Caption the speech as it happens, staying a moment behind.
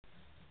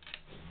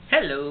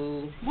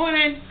Hello.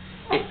 Morning.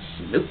 It's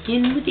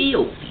Smokin with the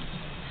Oldies.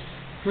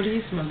 What are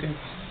you smoking?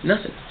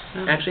 Nothing.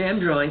 Oh. Actually, I'm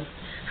drawing.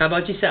 How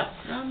about yourself?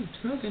 I'm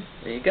smoking.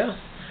 There you go.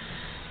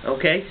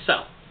 Okay,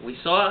 so we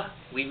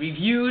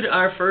reviewed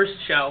our first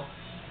show.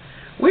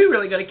 We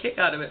really got a kick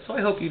out of it, so I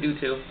hope you do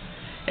too.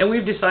 And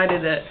we've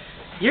decided that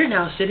you're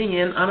now sitting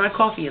in on our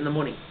coffee in the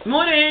morning.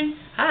 Morning.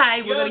 Hi,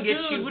 we're Yo, gonna get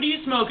dude, you. What are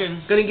you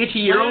smoking? Gonna get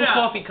you your Light own it up.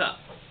 coffee cup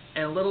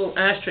and a little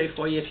ashtray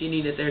for you if you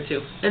need it there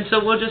too. And so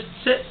we'll just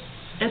sit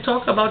and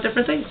talk about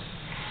different things,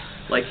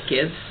 like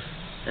kids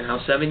and how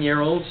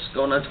 7-year-olds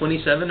going on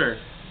 27 are.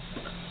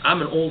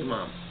 I'm an old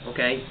mom,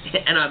 okay,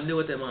 and I'm new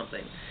at the mom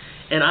thing,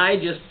 and I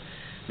just,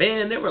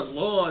 man, there were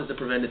laws that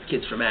prevented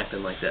kids from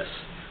acting like this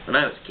when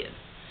I was a kid.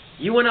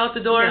 You went out the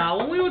door. Yeah,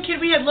 when we were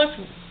kids, we had less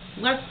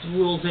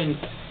rules in.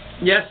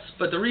 Yes,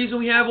 but the reason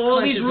we have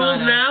all these rules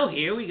Colleges now,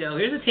 here we go.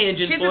 Here's a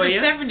tangent Kids for in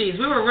you. the 70s,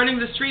 we were running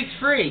the streets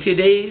free.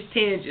 Today's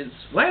tangents.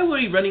 Why were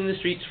we running the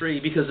streets free?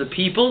 Because the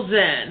people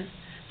then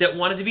that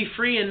wanted to be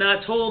free and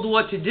not told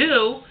what to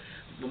do,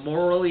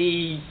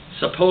 morally,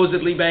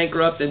 supposedly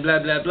bankrupt and blah,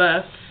 blah,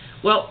 blah.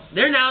 Well,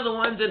 they're now the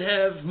ones that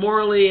have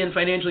morally and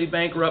financially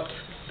bankrupt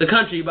the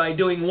country by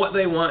doing what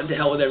they want and to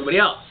hell with everybody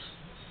else.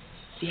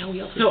 See how we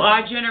else? So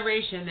our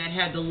generation that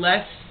had the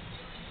less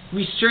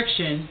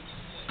restriction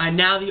are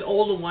now the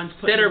older ones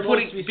putting that are the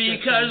putting most restriction.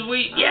 because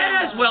we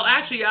yes. Well,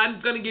 actually,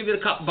 I'm going to give it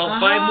a couple, about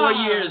 5 more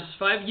years,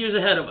 5 years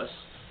ahead of us.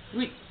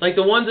 Like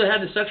the ones that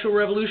had the sexual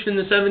revolution in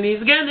the 70s.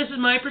 Again, this is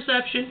my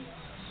perception.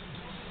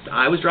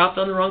 I was dropped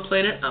on the wrong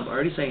planet. I'm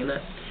already saying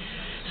that.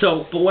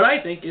 So, but what I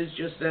think is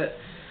just that.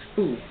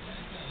 Ooh.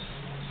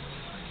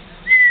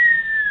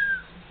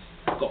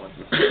 Gone.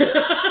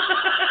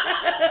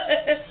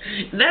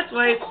 That's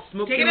why it's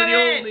smoking with the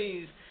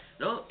oldies.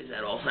 No, is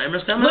that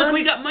Alzheimer's coming on? Look,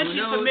 we got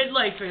munchies for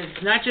mid-lifers.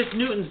 Not just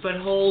Newtons, but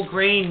whole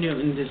grain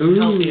Newtons. It's Ooh,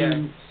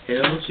 healthier.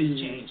 Healthy.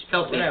 Change.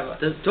 Healthy. Whatever.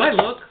 Do I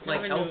look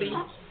like Never healthy?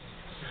 knew.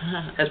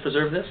 Has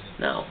preserved this?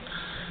 No.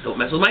 Don't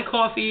mess with my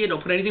coffee.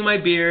 Don't put anything in my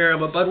beer.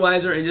 I'm a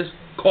Budweiser and just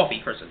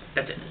coffee person.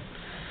 That's it.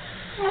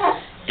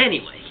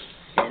 Anyway,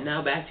 and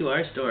now back to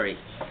our story.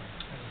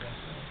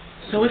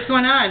 So what's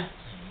going on?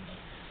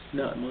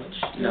 Not much.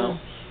 No.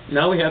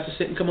 Now we have to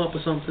sit and come up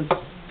with something.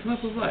 Come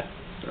up with what?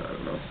 I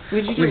don't know.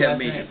 What did you do We have last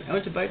major. night? I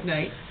went to bike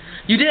night.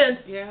 You did?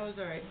 Yeah, it was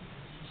alright.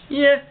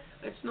 Yeah.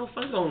 It's no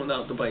fun going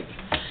without the bike.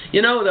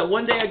 You know that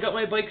one day I got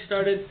my bike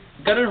started,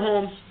 got it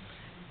home,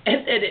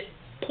 and it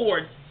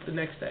poured the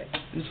next day.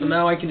 And so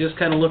now I can just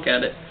kind of look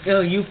at it.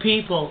 Oh, you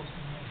people.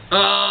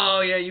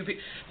 Oh, yeah, you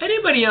people.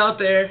 Anybody out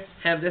there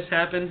have this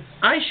happen?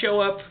 I show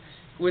up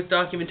with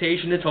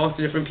documentation to talk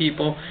to different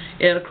people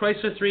in a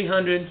Chrysler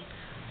 300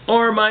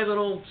 or my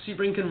little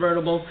Sebring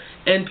convertible,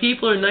 and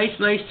people are nice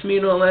to me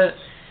and all that.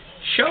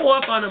 Show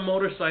up on a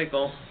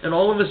motorcycle, and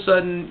all of a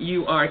sudden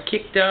you are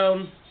kicked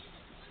down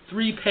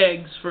 3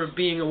 pegs for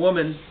being a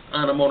woman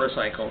on a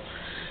motorcycle.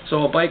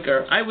 So a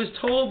biker. I was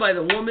told by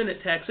the woman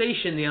at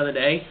taxation the other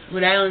day.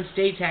 Rhode Island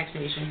State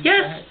Taxation.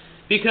 Yes,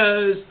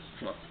 because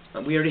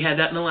well, we already had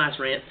that in the last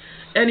rant.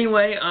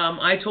 Anyway,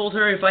 I told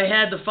her if I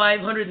had the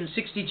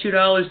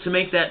 $562 to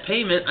make that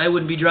payment, I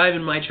wouldn't be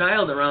driving my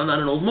child around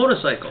on an old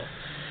motorcycle.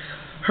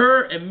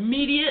 Her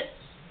immediate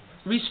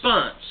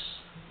response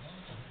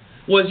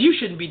was, you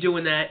shouldn't be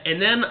doing that,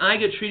 and then I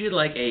get treated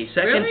like a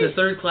second to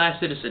third class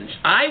citizen.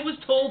 I was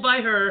told by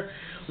her,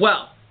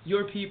 well,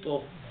 your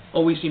people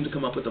always seem to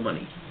come up with the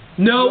money.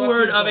 No Your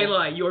word people. of a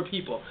lie, your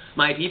people.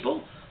 My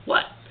people?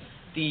 What?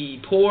 The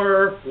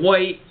poor,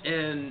 white,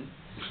 and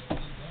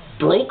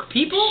broke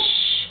people?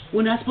 Shh.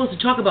 We're not supposed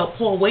to talk about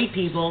poor white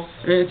people.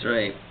 That's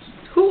right.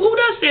 Who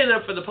does stand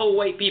up for the poor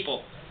white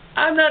people?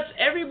 I'm not.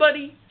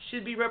 Everybody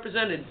should be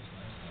represented.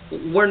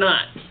 We're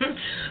not.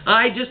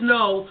 I just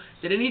know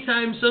that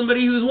anytime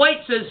somebody who's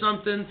white says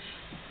something,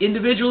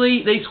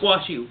 individually, they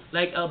squash you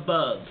like a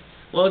bug.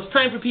 Well, it's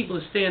time for people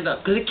to stand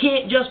up, because it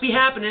can't just be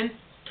happening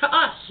to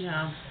us.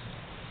 Yeah.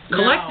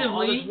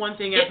 Collectively, one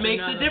thing it after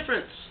makes another. a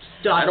difference.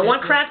 Stop I don't it.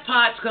 want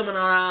crackpots coming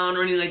around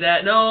or anything like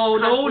that. No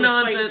Constantly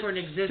nonsense. fighting for an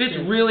If existence.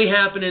 it's really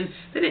happening,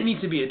 then it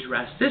needs to be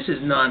addressed. This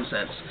is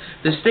nonsense.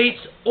 The state's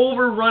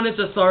overrun its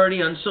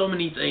authority on so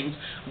many things,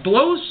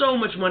 blows so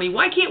much money.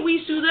 Why can't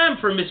we sue them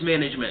for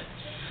mismanagement?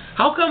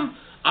 How come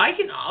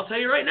I'll tell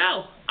you right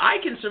now, I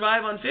can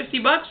survive on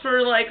 $50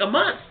 for like a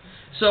month.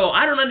 So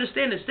I don't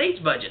understand the state's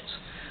budgets.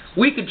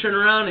 We could turn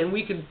around and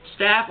we could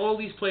staff all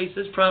these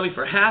places probably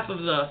for half of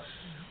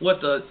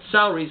what the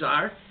salaries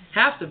are,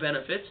 half the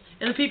benefits,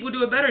 and the people would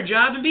do a better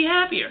job and be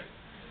happier.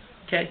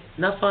 Okay,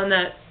 enough on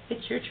that.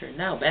 It's your turn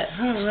now, Beth.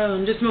 I don't know.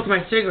 I'm just smoking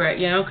my cigarette,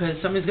 you know, because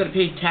somebody's got to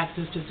pay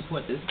taxes to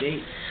support this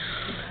state.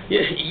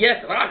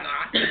 Yes, but I'm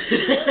not.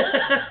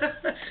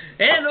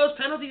 And those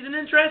penalties and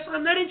interest,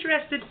 I'm not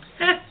interested.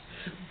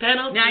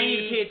 Penalty. Now you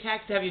need to pay a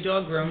tax to have your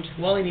dog groomed.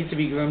 Wally needs to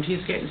be groomed.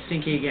 He's getting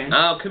stinky again.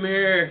 Oh, come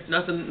here.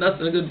 Nothing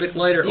a good bit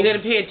lighter. You got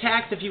to pay a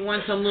tax if you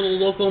want some little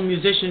local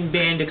musician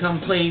band to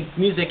come play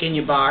music in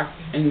your bar,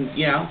 and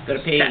you know, got to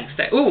pay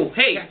tax. Ooh,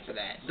 hey, tax for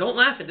that. don't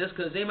laugh at this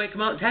because they might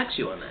come out and tax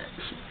you on that.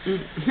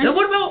 Now,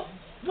 what about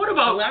what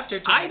about, left or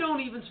to I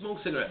don't even smoke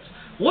cigarettes.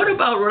 What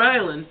about Rhode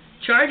Island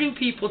charging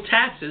people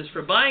taxes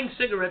for buying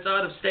cigarettes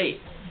out of state?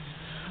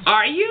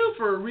 Are you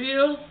for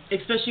real?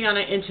 Especially on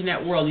an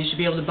internet world, you should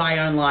be able to buy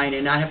online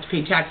and not have to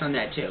pay tax on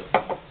that too.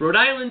 Rhode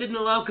Island didn't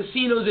allow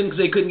casinos in because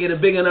they couldn't get a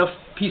big enough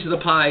piece of the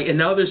pie, and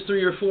now there's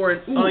 3 or 4.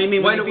 And, ooh, oh, you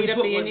mean why when don't they beat we up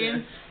put the one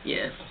Indians?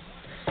 there?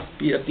 Yeah,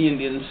 beat up the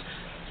Indians.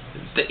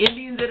 The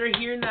Indians that are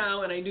here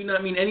now, and I do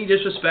not mean any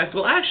disrespect.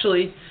 Well,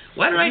 actually,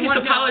 why don't I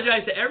just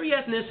apologize to every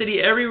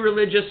ethnicity, every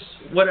religious,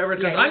 whatever?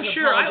 Because I'm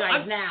sure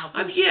apologize now.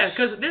 Yeah,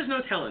 because there's no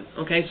telling.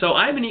 Okay, so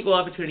I'm an equal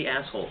opportunity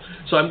asshole.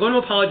 So I'm going to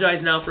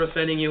apologize now for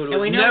offending you. It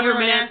was never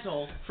meant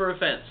for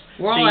offense.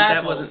 We're all See,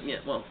 that assholes. wasn't. Yeah,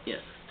 well, yeah.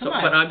 Come So,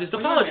 on. but I'm just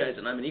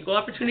apologizing. I'm an equal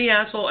opportunity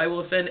asshole. I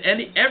will offend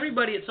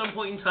everybody at some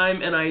point in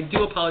time, and I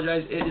do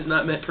apologize. It is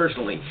not meant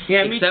personally.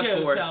 Yeah, me except too.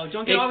 For, so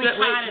don't get all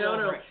retarded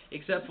over it.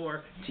 Except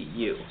for to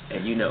you,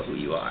 and you know who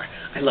you are.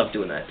 I love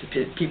doing that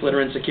to people that are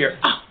insecure.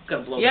 Oh,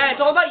 gotta blow. Yeah,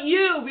 it's all about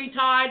you,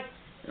 retard.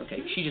 Okay,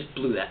 she just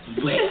blew that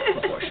way out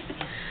of proportion.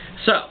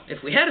 So,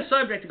 if we had a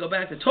subject to go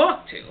back to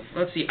talk to,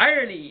 let's see,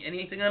 irony.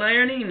 Anything on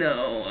irony?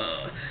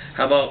 No.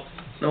 How about?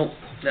 Nope,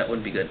 that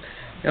wouldn't be good.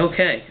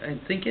 Okay, I'm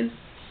thinking.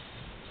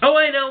 Oh,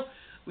 I know.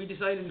 We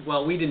decided.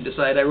 Well, we didn't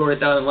decide. I wrote it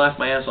down and laughed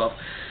my ass off.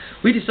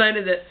 We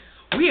decided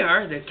that we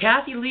are the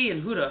Kathy Lee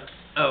and Huda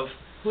of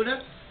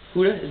Huda.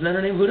 Huda, isn't that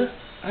her name? Huda?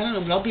 I don't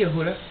know, but I'll be a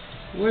Huda.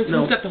 Who's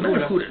got the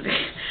Huda?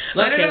 Huda?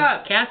 Let it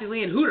up. Kathy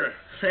Lee and Hooter.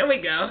 There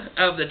we go.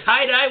 Of the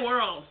tie-dye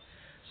world.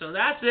 So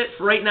that's it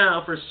for right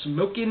now for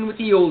Smokin' with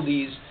the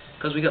Oldies.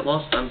 Because we got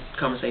lost on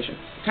conversation.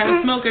 Time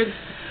of smoking.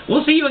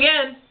 We'll see you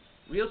again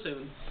real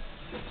soon.